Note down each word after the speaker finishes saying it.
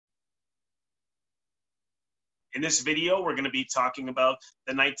In this video, we're going to be talking about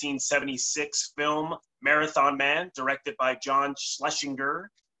the 1976 film Marathon Man, directed by John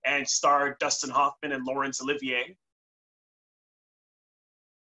Schlesinger and starred Dustin Hoffman and Laurence Olivier.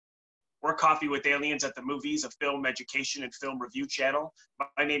 We're Coffee with Aliens at the Movies, a film education and film review channel.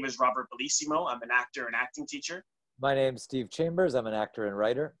 My name is Robert Bellissimo. I'm an actor and acting teacher. My name's Steve Chambers. I'm an actor and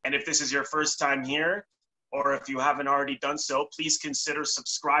writer. And if this is your first time here, or if you haven't already done so, please consider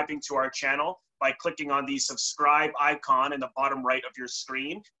subscribing to our channel by clicking on the subscribe icon in the bottom right of your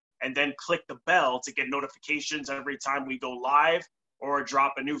screen, and then click the bell to get notifications every time we go live or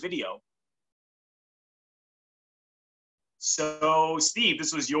drop a new video. So, Steve,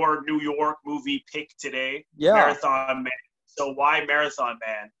 this was your New York movie pick today, Yeah. Marathon Man. So why Marathon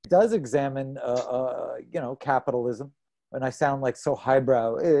Man? It does examine, capitalism. And I sound like so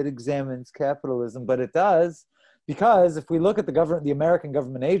highbrow. It examines capitalism, but it does. Because if we look at the American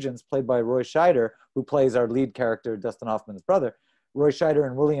government agents played by Roy Scheider, who plays our lead character, Dustin Hoffman's brother, Roy Scheider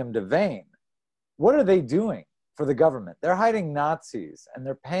and William Devane, what are they doing for the government? They're hiding Nazis, and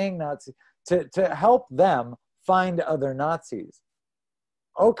they're paying Nazis to help them find other Nazis.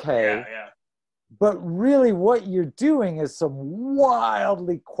 Okay. Yeah. But really what you're doing is some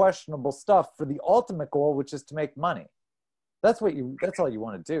wildly questionable stuff for the ultimate goal, which is to make money. That's all you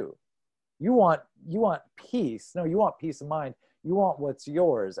want to do. You want peace. No, you want peace of mind. You want what's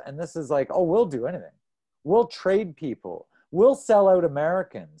yours. And this is like, oh, we'll do anything. We'll trade people. We'll sell out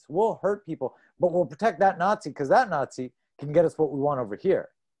Americans. We'll hurt people, but we'll protect that Nazi because that Nazi can get us what we want over here.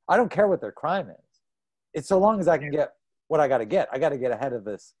 I don't care what their crime is. It's so long as I can get what I got to get. I got to get ahead of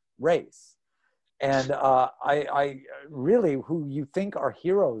this race. And I really, who you think are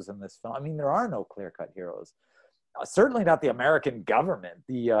heroes in this film, I mean, there are no clear-cut heroes. Certainly not the American government,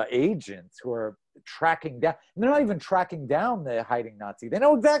 the agents who are tracking down. And they're not even tracking down the hiding Nazi. They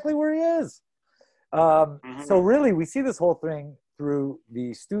know exactly where he is. So really, we see this whole thing through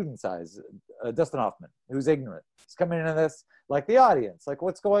the student's eyes. Dustin Hoffman, who's ignorant. He's coming into this like the audience, like,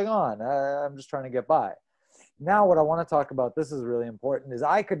 what's going on? I'm just trying to get by. Now, what I want to talk about, this is really important, is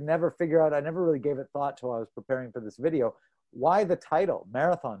I could never figure out, I never really gave it thought till I was preparing for this video, why the title,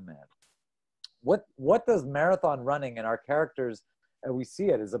 Marathon Man? What does marathon running and our characters, and we see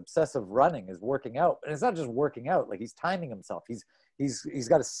it as obsessive running, is working out. And it's not just working out, like he's timing himself. He's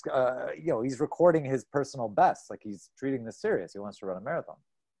got he's recording his personal best, like he's treating this serious. He wants to run a marathon.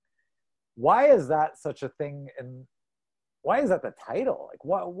 Why is that such a thing? And why is that the title? Like,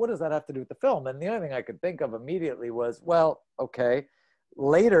 what does that have to do with the film? And the only thing I could think of immediately was, well, okay,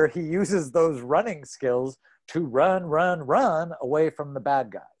 later he uses those running skills to run away from the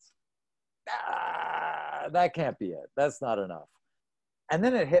bad guys. That can't be it. That's not enough. And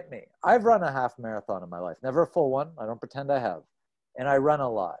then it hit me. I've run a half marathon in my life, never a full one. I don't pretend I have. And I run a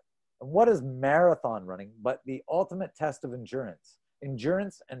lot. And what is marathon running but the ultimate test of endurance?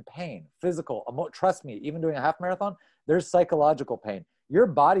 Endurance and pain, physical. Trust me, even doing a half marathon, there's psychological pain. Your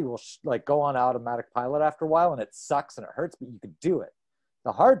body will go on automatic pilot after a while, and it sucks and it hurts, but you could do it.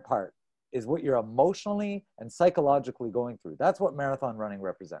 The hard part is what you're emotionally and psychologically going through. That's what marathon running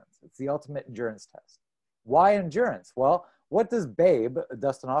represents. It's the ultimate endurance test. Why endurance? Well, what does Babe,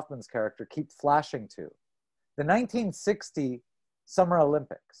 Dustin Hoffman's character, keep flashing to? The 1960 Summer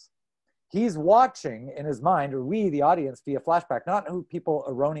Olympics. He's watching in his mind, or we, the audience, via flashback, not who people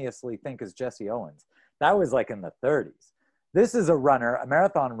erroneously think is Jesse Owens. That was like in the 30s. This is a runner, a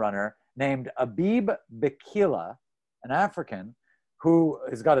marathon runner, named Abib Bikila, an African, who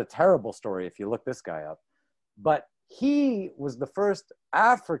has got a terrible story if you look this guy up. But he was the first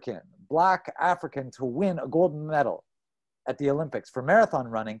Black African to win a gold medal at the Olympics for marathon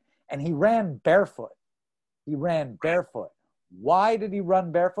running, and he ran barefoot. Why did he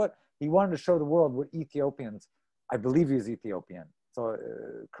run barefoot? He wanted to show the world what Ethiopians, I believe he was Ethiopian, so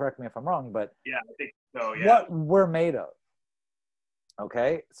correct me if I'm wrong, but yeah, I think so, yeah. What we're made of.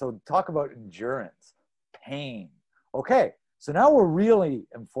 Okay, so talk about endurance, pain. Okay, so now we're really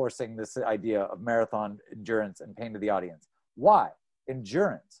enforcing this idea of marathon endurance and pain to the audience. Why?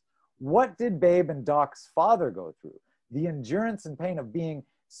 Endurance. What did Babe and Doc's father go through? The endurance and pain of being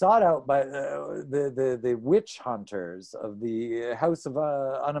sought out by the witch hunters of the House of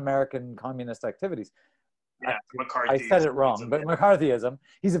Un-American Communist Activities. Yeah, I said it wrong, but McCarthyism.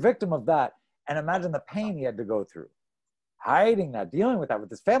 He's a victim of that. And imagine the pain he had to go through. Hiding that, dealing with that with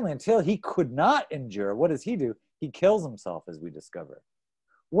his family until he could not endure. What does he do? He kills himself, as we discover.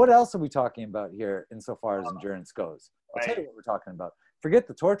 What else are we talking about here insofar as endurance goes? I'll tell you what we're talking about. Forget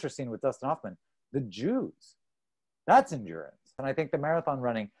the torture scene with Dustin Hoffman. The Jews. That's endurance. And I think the marathon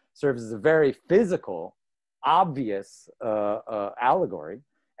running serves as a very physical, obvious allegory.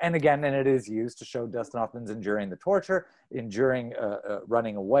 And again, and it is used to show Dustin Hoffman's enduring the torture, enduring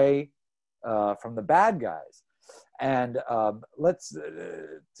running away from the bad guys. And let's,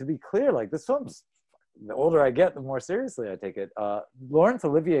 to be clear, like this film's, the older I get, the more seriously I take it. Laurence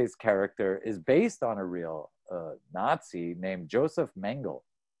Olivier's character is based on a real Nazi named Joseph Mengele,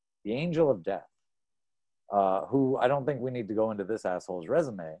 the Angel of Death, who I don't think we need to go into this asshole's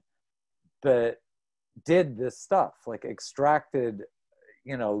resume, but did this stuff, like extracted,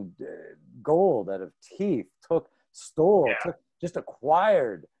 you know, gold out of teeth, stole, just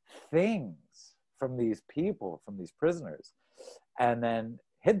acquired things from these people, from these prisoners, and then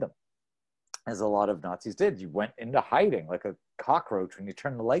hid them, as a lot of Nazis did. You went into hiding like a cockroach when you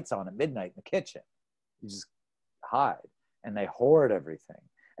turn the lights on at midnight in the kitchen. You just hide, and they hoard everything.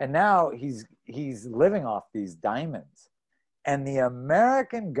 And now he's living off these diamonds, and the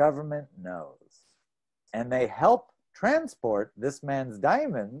American government knows, and they help transport this man's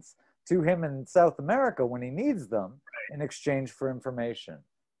diamonds to him in South America when he needs them in exchange for information.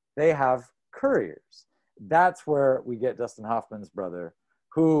 They have couriers. That's where we get Dustin Hoffman's brother,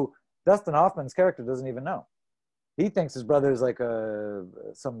 who Dustin Hoffman's character doesn't even know. He thinks his brother is like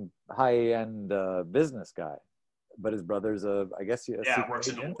some high-end business guy, but his brother's I guess a works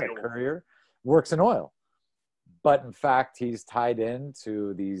agent, in oil. a courier, works in oil. But in fact, he's tied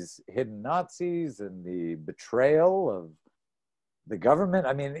into these hidden Nazis and the betrayal of the government.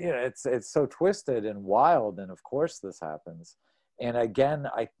 I mean, you know, it's so twisted and wild, and of course this happens. And again,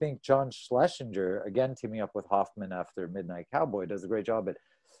 I think John Schlesinger, again teaming up with Hoffman after Midnight Cowboy, does a great job at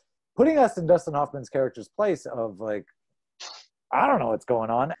putting us in Dustin Hoffman's character's place of like, I don't know what's going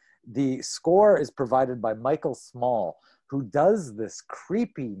on. The score is provided by Michael Small, who does this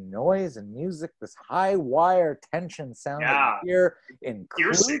creepy noise and music, this high wire tension sound that you hear in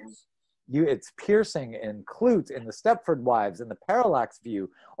Clutes. It's piercing in Clutes, in the Stepford Wives, in the Parallax View,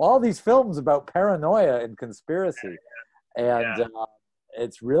 all these films about paranoia and conspiracy. And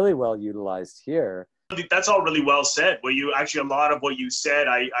it's really well utilized here. That's all really well said. Well, you actually, a lot of what you said,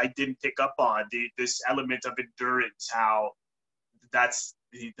 I didn't pick up on this element of endurance, how that's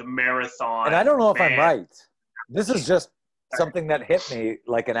the marathon. And I don't know if I'm right. This is just something that hit me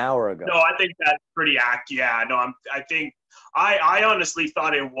like an hour ago. No, I think that's pretty accurate. Yeah, no, I honestly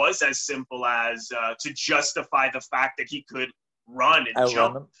thought it was as simple as to justify the fact that he could run and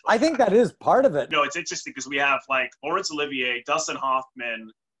jump. Them. I think that is part of it. No, it's interesting because we have like Laurence Olivier, Dustin Hoffman,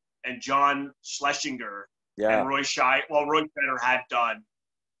 and John Schlesinger, and Roy Scheider. Well, Roy Scheider had done,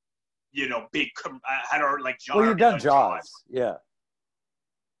 you know, had our like John. Well, you've done Jaws. Yeah.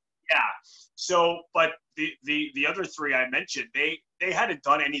 So, but the other three I mentioned, they hadn't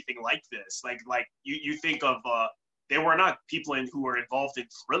done anything like this. Like you think of, they were not people who were involved in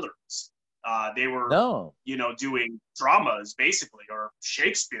thrillers. They were, you know, doing dramas basically, or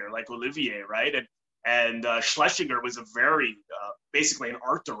Shakespeare, like Olivier, right? And Schlesinger was a very, basically an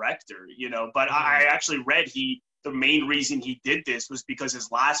art director, you know, but I actually read the main reason he did this was because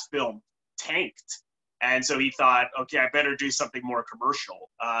his last film tanked. And so he thought, okay, I better do something more commercial.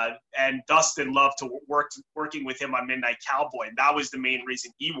 And Dustin loved to working with him on Midnight Cowboy. And that was the main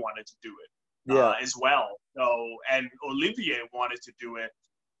reason he wanted to do it as well. So, and Olivier wanted to do it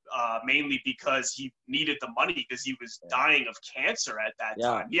mainly because he needed the money because he was dying of cancer at that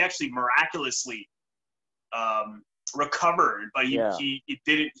time. He actually miraculously recovered, but it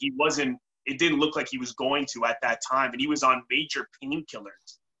didn't look like he was going to at that time. And he was on major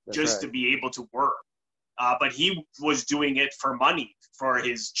painkillers to be able to work. But he was doing it for money for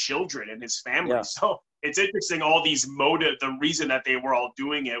his children and his family. Yeah. So it's interesting, all these the reason that they were all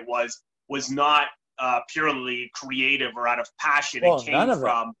doing it was not purely creative or out of passion. It came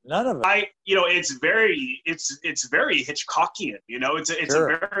from none of it. It's very Hitchcockian. You know,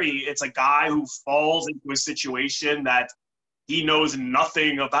 it's a guy who falls into a situation that he knows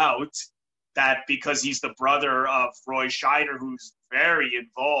nothing about, that because he's the brother of Roy Scheider, who's very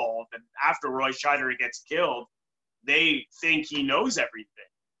involved, and after Roy Scheider gets killed, they think he knows everything,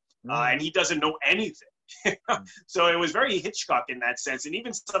 and he doesn't know anything. So it was very Hitchcock in that sense, and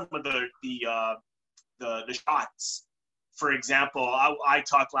even some of the shots. For example, I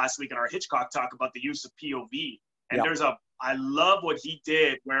talked last week in our Hitchcock talk about the use of POV, and I love what he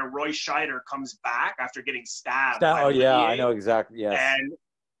did where Roy Scheider comes back after getting stabbed. I know exactly. Yes.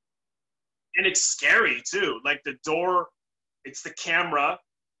 And it's scary too. Like the door, it's the camera,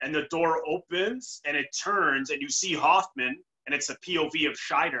 and the door opens and it turns, and you see Hoffman, and it's a POV of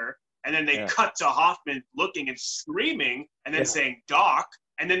Scheider, and then they cut to Hoffman looking and screaming, and then saying "Doc,"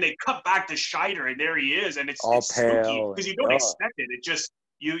 and then they cut back to Scheider, and there he is, and it's spooky because you don't expect it. It just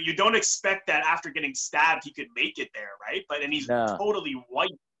you don't expect that after getting stabbed he could make it there, right? And he's totally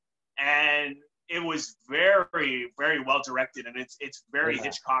white and it was very, very well directed, and it's very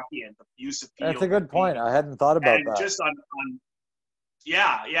Hitchcockian, the use of POV. That's a good point. I hadn't thought about and that. Just on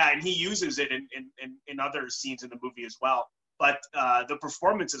yeah, and he uses it in other scenes in the movie as well. But the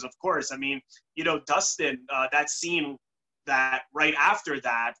performances, of course, I mean, you know, Dustin, that scene that right after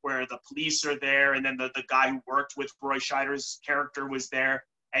that, where the police are there, and then the guy who worked with Roy Scheider's character was there,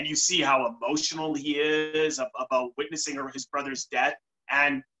 and you see how emotional he is about witnessing his brother's death,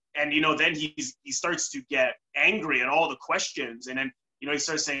 and you know, then he starts to get angry at all the questions, and then, you know, he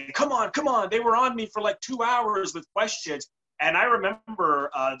starts saying, come on, they were on me for like 2 hours with questions. And I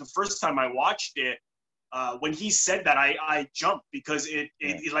remember the first time I watched it, when he said that, I jumped, because it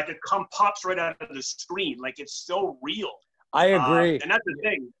like it pops right out of the screen, like it's so real. I agree. And that's the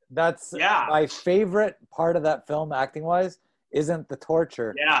thing. That's my favorite part of that film, acting wise, isn't the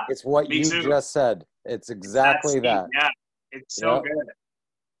torture. Yeah, it's what you just said. It's exactly that. Yeah, it's so good.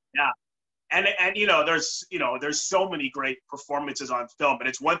 Yeah. And you know, there's so many great performances on film, and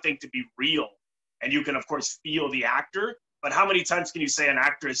it's one thing to be real, and you can of course feel the actor, but how many times can you say an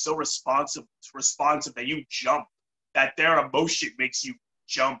actor is so responsive that you jump, that their emotion makes you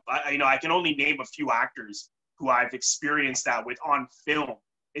jump? I can only name a few actors who I've experienced that with on film.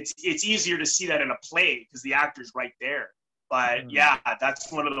 It's easier to see that in a play because the actor's right there. But yeah,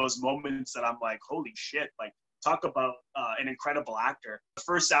 that's one of those moments that I'm like, holy shit, like, talk about an incredible actor. The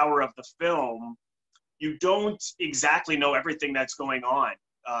first hour of the film, you don't exactly know everything that's going on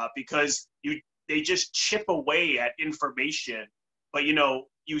because they just chip away at information. But, you know,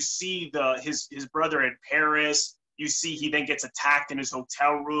 you see his brother in Paris. You see he then gets attacked in his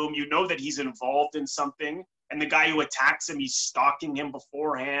hotel room. You know that he's involved in something. And the guy who attacks him, he's stalking him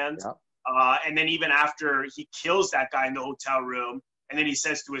beforehand. Yep. And then even after he kills that guy in the hotel room, and then he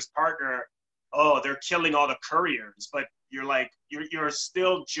says to his partner, oh, they're killing all the couriers. But you're like, you're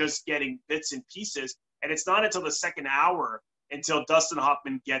still just getting bits and pieces. And it's not until the second hour until Dustin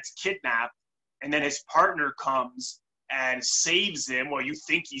Hoffman gets kidnapped, and then his partner comes and saves him, or you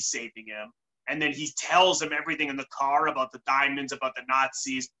think he's saving him. And then he tells him everything in the car about the diamonds, about the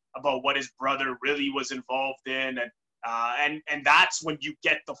Nazis, about what his brother really was involved in. And that's when you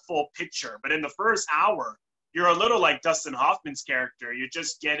get the full picture. But in the first hour, you're a little like Dustin Hoffman's character. You're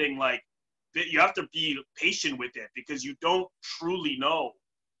just getting like, you have to be patient with it because you don't truly know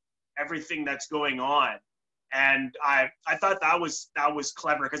everything that's going on. And I thought that was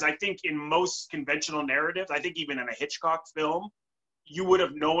clever, because I think in most conventional narratives, I think even in a Hitchcock film, you would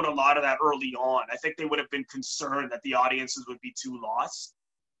have known a lot of that early on. I think they would have been concerned that the audiences would be too lost.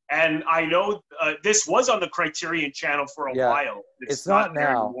 And I know this was on the Criterion channel for a while. It's not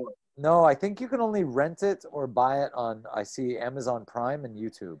now. Anymore. No, I think you can only rent it or buy it on, I see, Amazon Prime and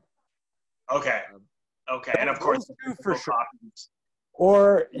YouTube. Okay. And of course, for sure.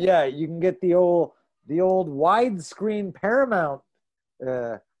 Or you can get the old widescreen Paramount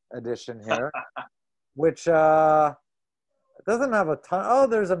edition here, which doesn't have a ton. Oh,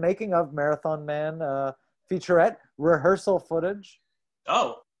 there's a making of Marathon Man featurette rehearsal footage.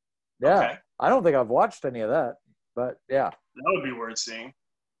 Oh, yeah. Okay. I don't think I've watched any of that, but yeah, that would be worth seeing.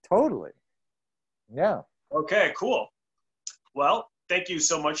 Totally. Yeah. Okay, cool. Well, thank you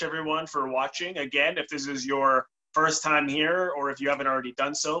so much, everyone, for watching. Again, if this is your first time here, or if you haven't already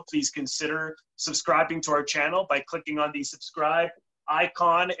done so, please consider subscribing to our channel by clicking on the subscribe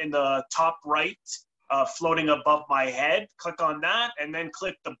icon in the top right, floating above my head. Click on that, and then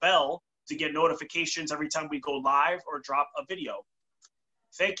click the bell to get notifications every time we go live or drop a video.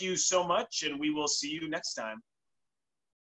 Thank you so much, and we will see you next time.